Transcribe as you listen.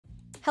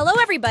Hello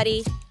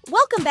everybody!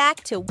 Welcome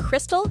back to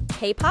Crystal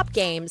K-Pop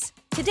Games.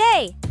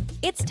 Today,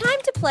 it's time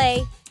to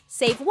play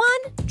Save One,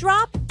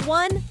 Drop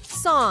One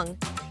Song.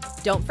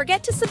 Don't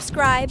forget to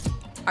subscribe.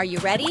 Are you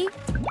ready?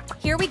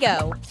 Here we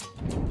go.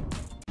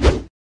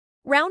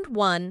 Round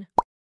 1.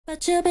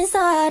 But you've been so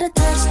hard to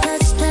touch,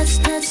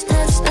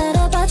 that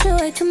about you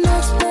way too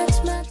much.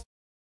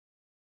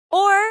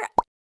 Or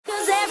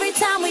 'Cause every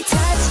time we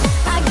touch,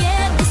 I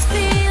get this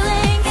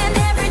feeling, and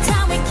every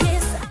time we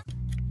kiss.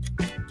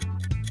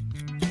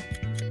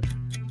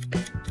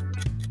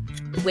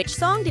 which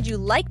song did you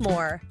like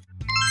more?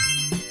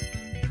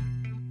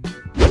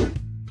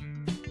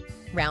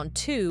 Round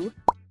 2.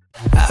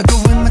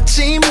 하고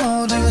있지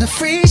모두를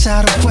freeze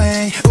out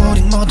away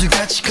우린 모두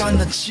같이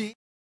건너지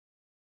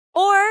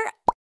Or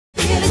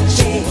Get a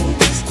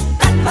chance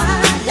at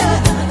my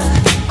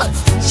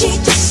love. She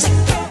just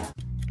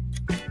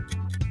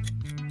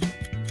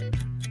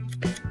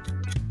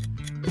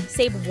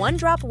Save One,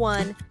 Drop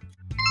One.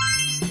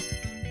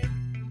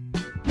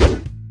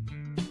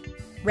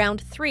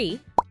 Round 3.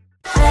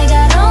 I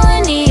got all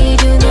I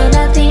need, you know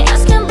nothing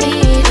else can be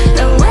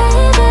the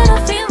way that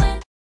I feel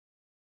it.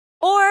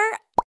 Or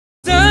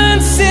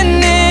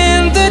Dancing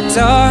in the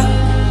dark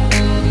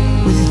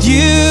with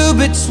you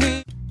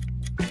between.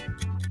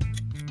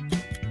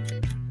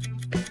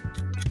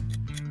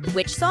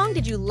 which song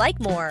did you like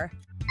more?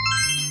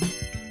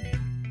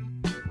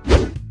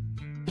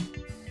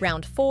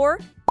 Round 4.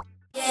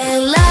 Yeah,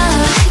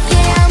 love,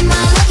 yeah, I'm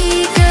a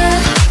lucky girl.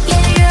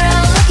 Yeah, you're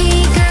a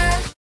lucky girl.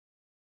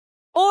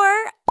 Or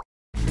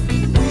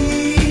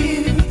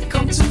We've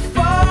come too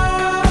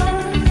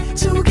far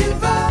to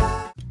give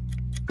up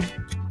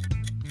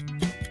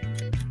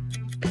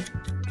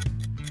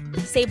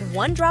Save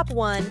One, Drop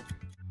One.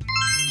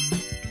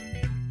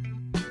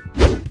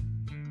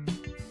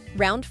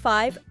 Round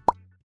 5.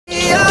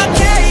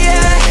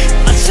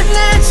 마침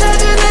날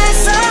찾은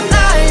햇살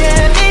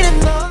나의 미련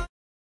너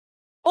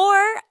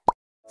Or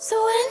So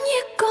when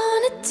you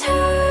gonna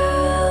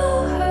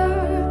tell her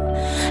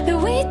that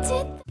we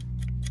did?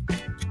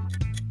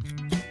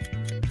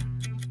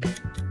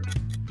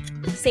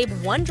 Save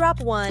One, Drop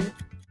One.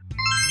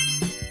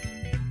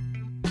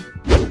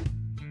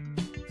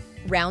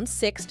 Round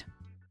 6.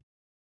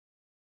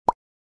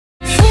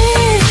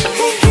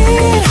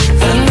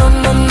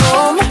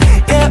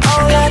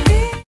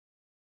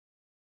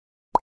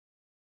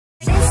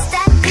 This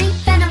that pink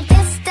venom,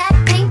 this that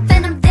pink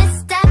venom,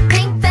 this that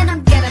pink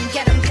venom. Get 'em,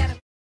 get 'em, get 'em.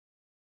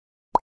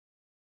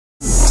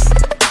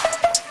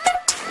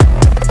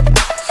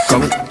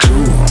 coming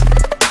through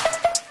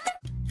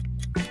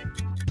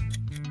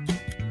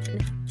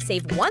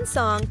Save one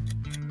song.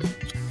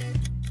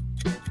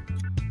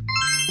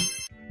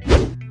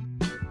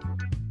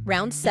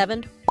 Round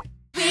 7.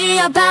 We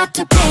about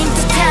to paint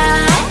the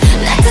town.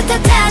 La ta ta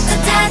ta ta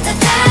ta ta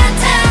ta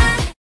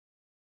ta.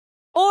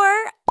 Or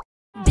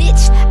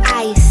Bitch,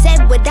 I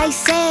said what I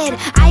said.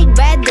 I'd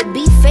rather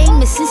be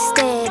famous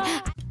instead.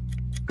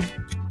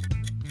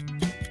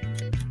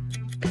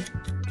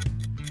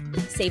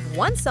 save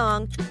one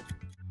song.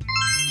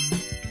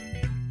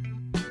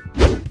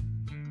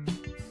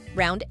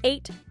 Round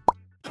 8.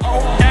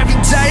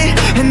 every day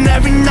and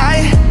every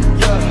night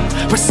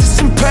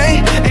persistent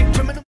pain and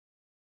criminal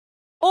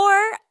Or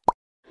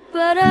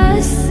But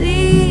I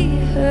see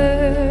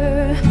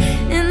her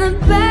in the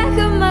back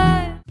of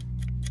my.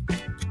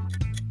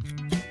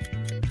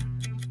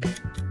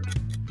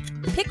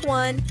 pick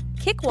one,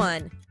 kick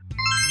one.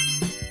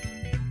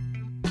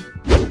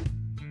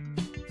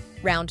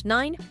 Round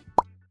 9.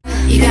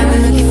 You got me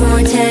looking for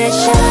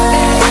attention.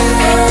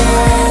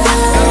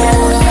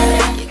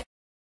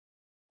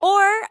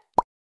 Or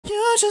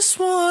you just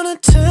want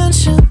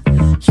attention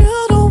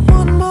you don't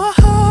want my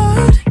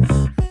heart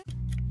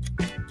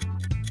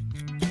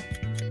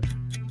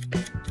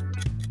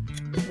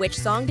which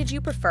song did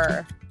you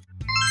prefer?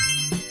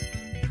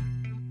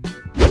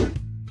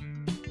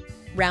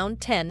 Round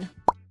 10.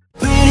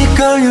 pretty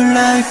girl you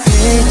like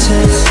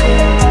bitches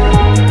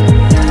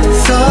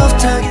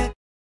soft target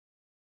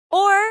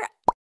Or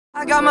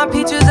I got my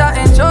peaches out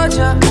in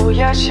Georgia. Oh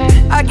yeah, shit.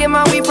 I get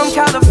my weed from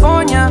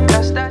California.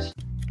 That's that shit.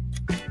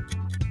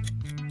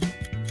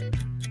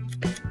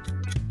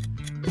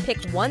 pick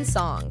one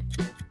song.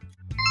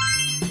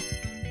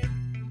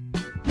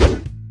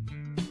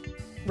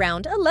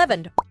 Round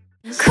 11.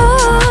 Cool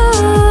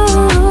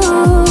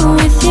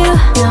with you.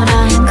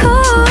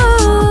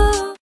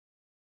 Cool.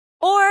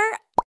 Or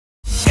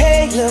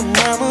hey little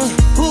mama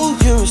ooh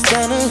you're a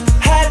stunner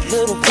hot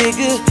little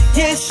figure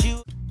yes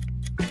you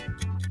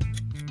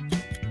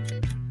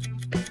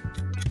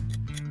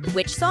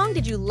which song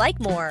did you like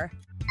more?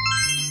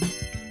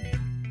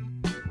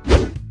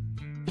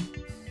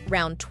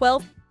 Round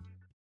 12.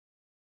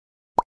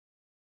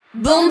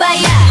 Boom ba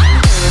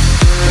yeah.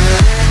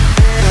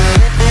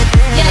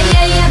 Yeah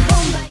yeah yeah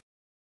boom ba.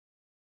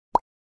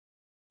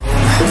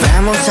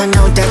 Vamos, I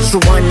know that you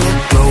want it,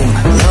 boom.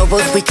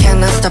 Lobos, we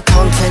cannot stop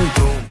counting,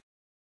 boom.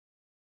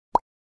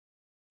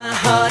 My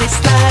heart is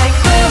like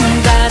boom,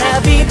 gotta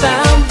be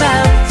bound,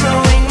 bound,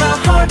 throwing my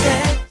heart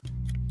at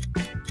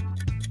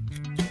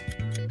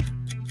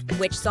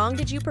Which song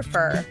did you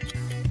prefer?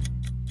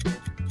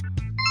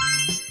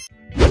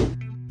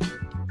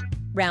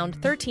 Round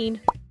 13.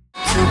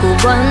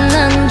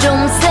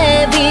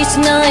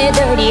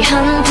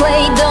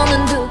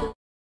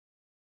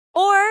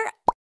 Or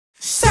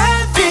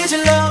Savage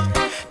love.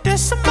 Did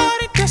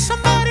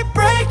somebody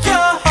break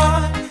your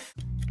heart?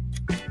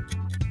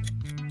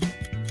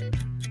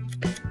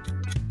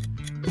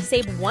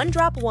 save one,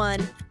 drop one.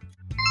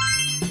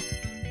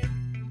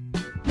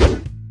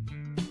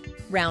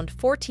 Round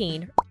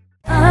 14.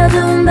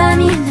 어두운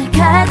밤이 날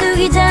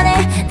가두기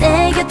전에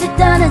내 곁에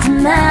떠나지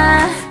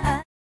마.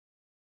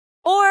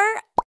 Or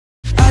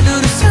I do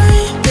the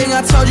same thing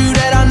I told you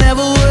that I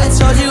never would. I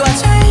told you I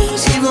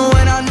changed even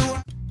when I knew.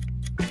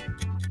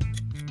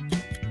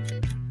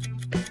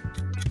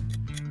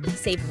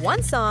 save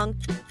one song.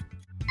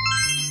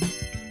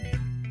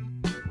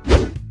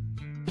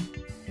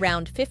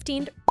 Round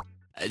 15.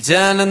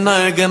 저는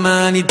널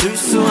가만히 둘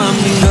수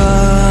없는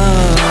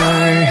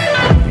걸.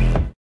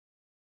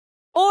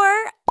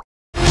 Or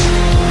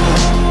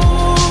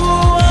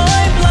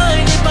I'm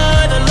blinded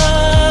by the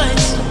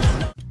lights.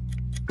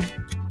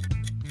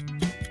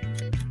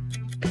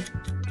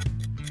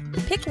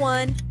 pick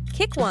one,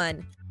 kick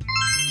one.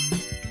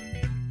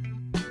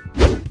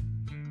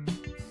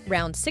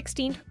 Round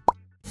 16.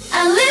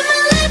 I live my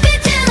life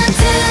이제는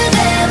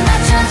그대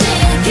맞춰진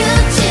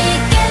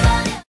규칙에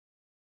버려.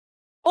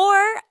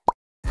 Or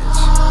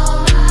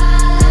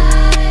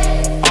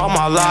All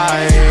my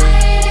life.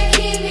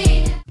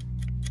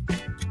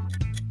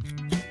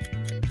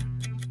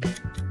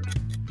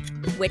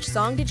 which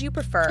song did you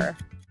prefer?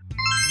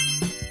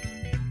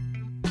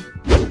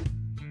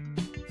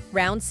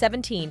 Round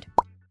 17.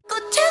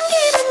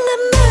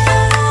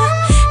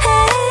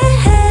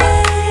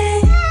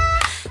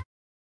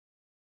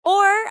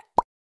 Or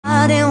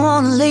I didn't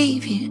wanna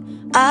leave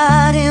you,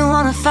 I didn't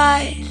wanna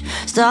fight,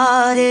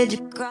 started to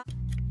cry.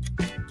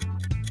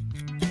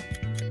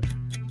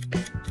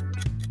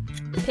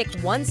 pick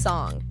one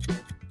song.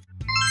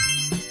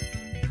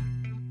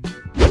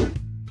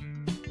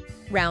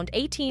 Round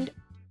 18.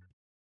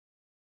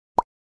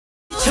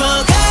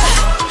 저가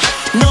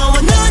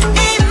너와 눈이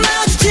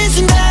마주친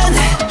순간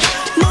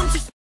멈출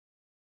수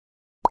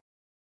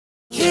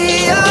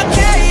기억해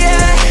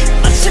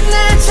마침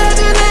날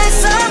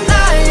찾아내서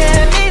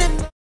나의 미래.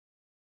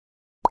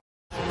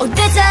 Oh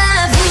déjà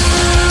vu,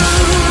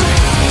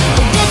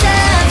 oh déjà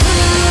vu.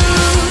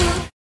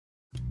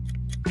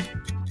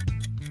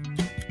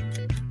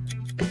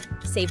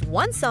 Save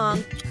one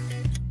song.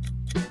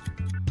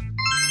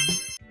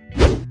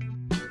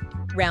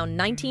 Round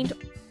 19.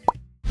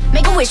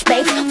 Make a wish,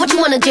 babe. What you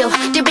wanna do?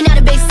 Dipping out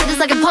of big cities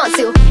like a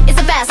pontoon. It's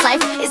a fast life.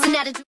 It's an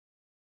attitude.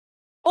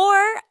 Or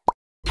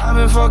I've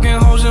been fucking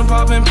hoes and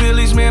popping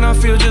pillies, man. I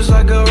feel just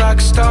like a rock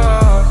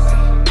star.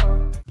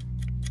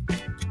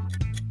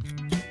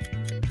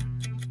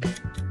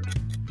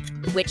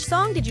 which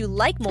song did you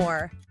like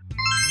more?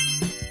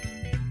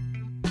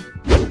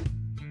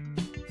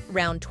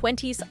 Round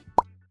 20s.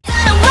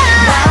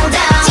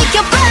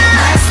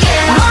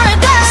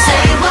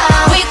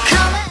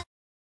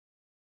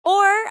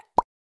 Or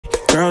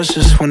Girls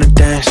just wanna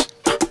dance.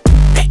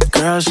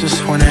 Girls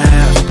just wanna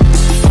have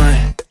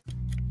fun.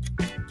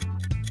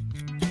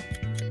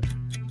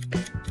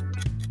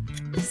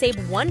 save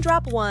one,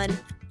 drop one.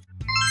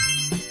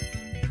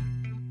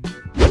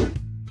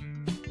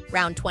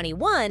 Round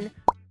 21.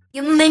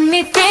 You make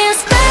me feel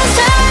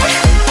special.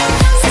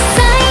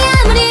 세상이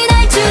아무리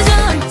날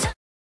주저앉혀.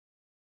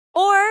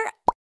 Or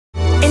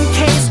In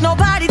case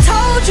nobody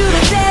told you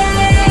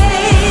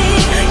today,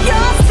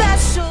 you're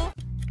special.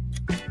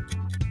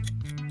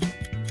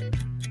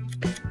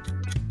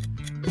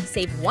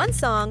 save one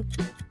song.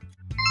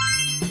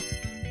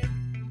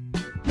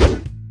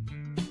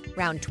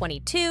 Round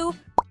 22.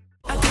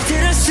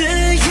 들었을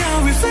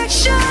your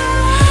reflection.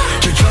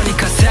 조용히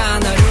가사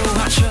나로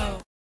맞춰.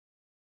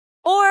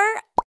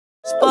 Or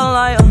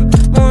Spotlight,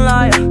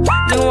 moonlight,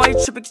 nigga, why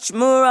you tripping? Get your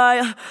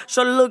Mariah.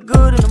 Sure look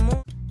good in the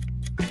moon.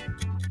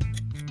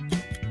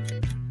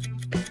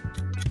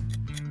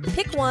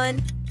 pick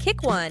one,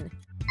 kick one.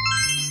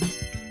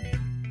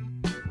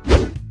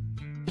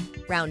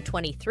 Round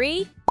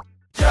 23.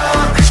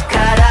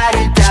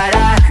 가라를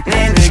따라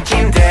내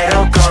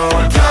느낌대로 go.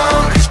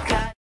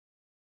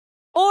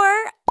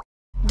 Or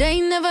They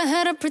never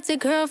had a pretty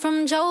girl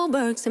from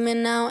Joburg to me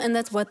now, and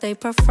that's what they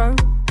prefer.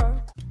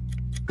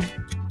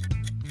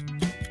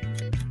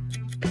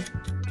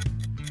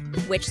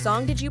 which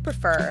song did you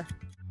prefer?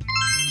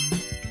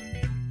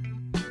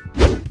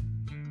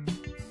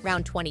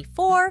 Round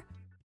 24.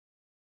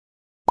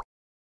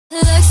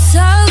 Looks so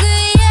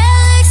good,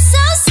 yeah, looks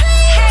so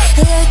sweet.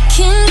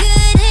 Looking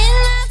good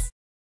enough.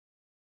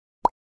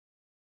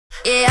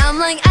 Yeah, I'm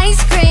like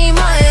ice cream.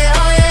 Oh yeah,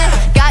 oh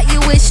yeah. Got you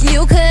wishing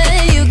you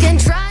could. You can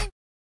try.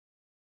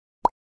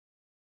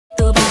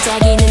 또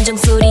반짝이는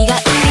종소리가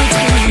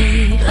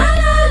울리지.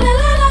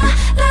 라라라라라라라.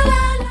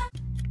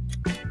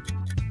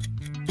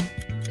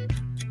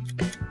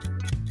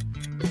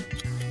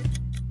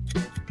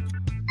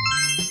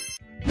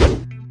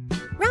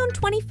 Round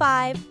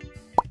 25.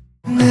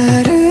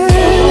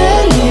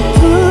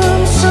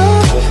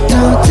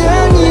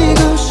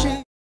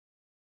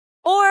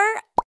 Or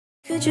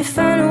Could you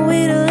find a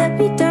way to let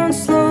me down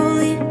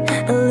slowly?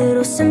 A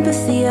little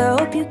sympathy, I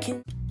hope you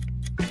can.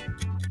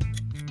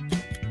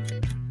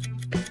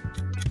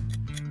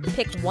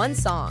 pick one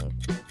song.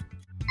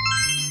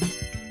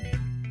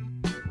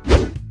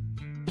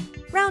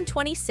 Round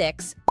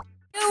 26.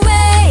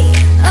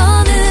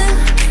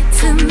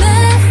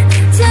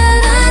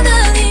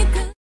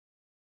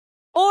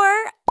 Or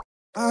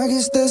I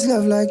guess there's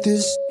love like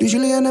this.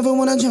 Usually I never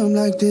wanna jump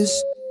like this,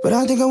 but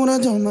I think I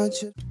wanna jump my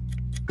chip.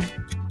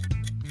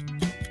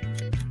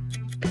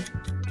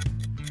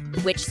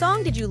 which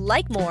song did you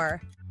like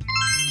more?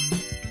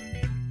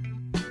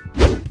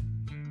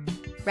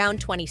 Round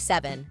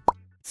 27.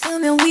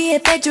 서면 위에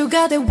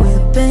백조가 돼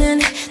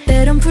whipping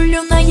때론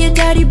풀려 나의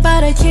다리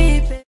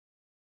바라지.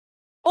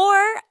 Or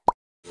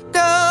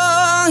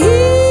Go easy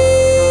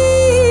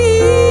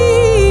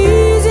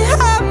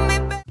on me,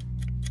 baby.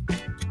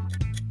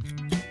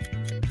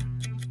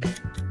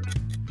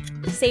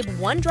 save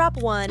one, drop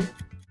one.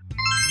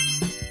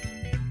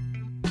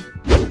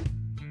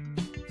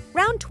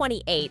 Round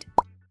 28.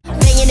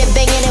 Banging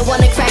it,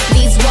 wanna crack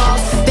these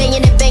walls.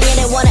 Banging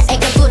it, wanna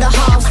echo through the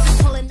halls.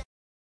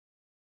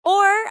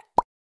 Or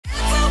It's a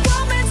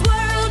woman's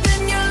world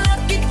and you're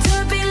lucky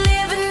to be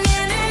living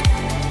in it.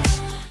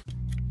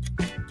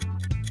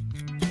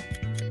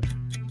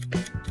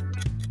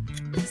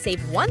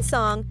 save one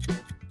song.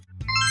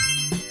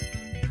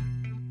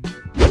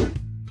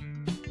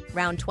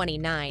 Round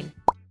 29.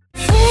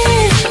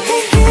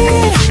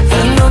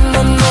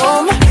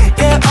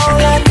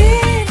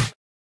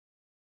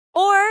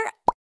 Or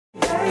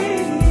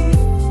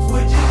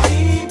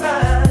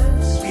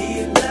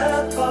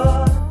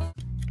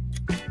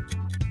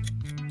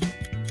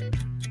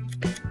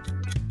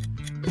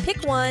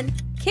pick one,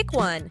 kick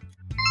one.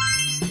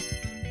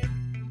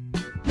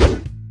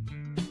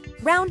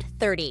 Round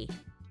 30.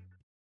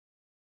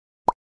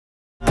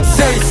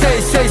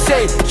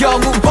 Say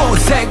영웅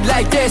보색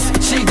like this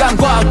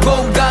시간과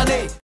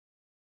공간에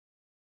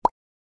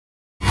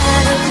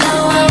I don't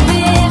know how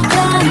we've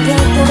done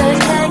곁들을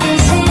타기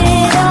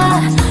싫어.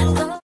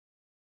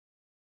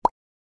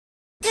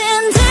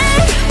 And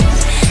day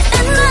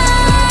and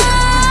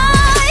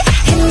night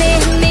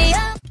hit me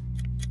up.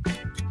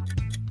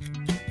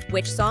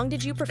 Which song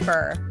did you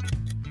prefer?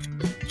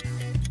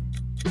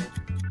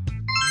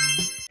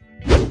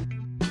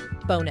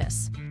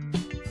 Bonus.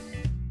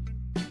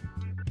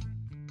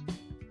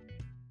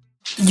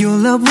 You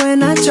love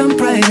when I jump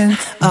right in.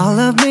 All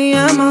of me,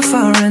 I'm a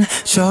foreign.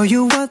 Show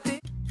you what the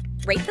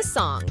Rate the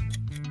song.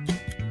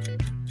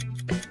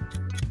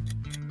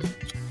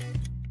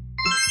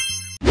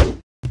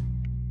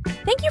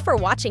 Thank you for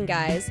watching,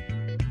 guys.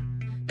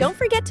 Don't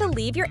forget to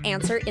leave your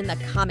answer in the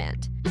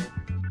comment.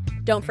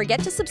 Don't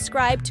forget to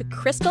subscribe to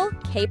Crystal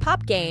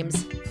K-Pop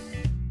Games.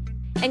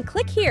 And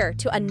click here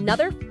to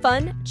another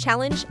fun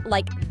challenge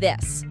like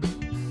this.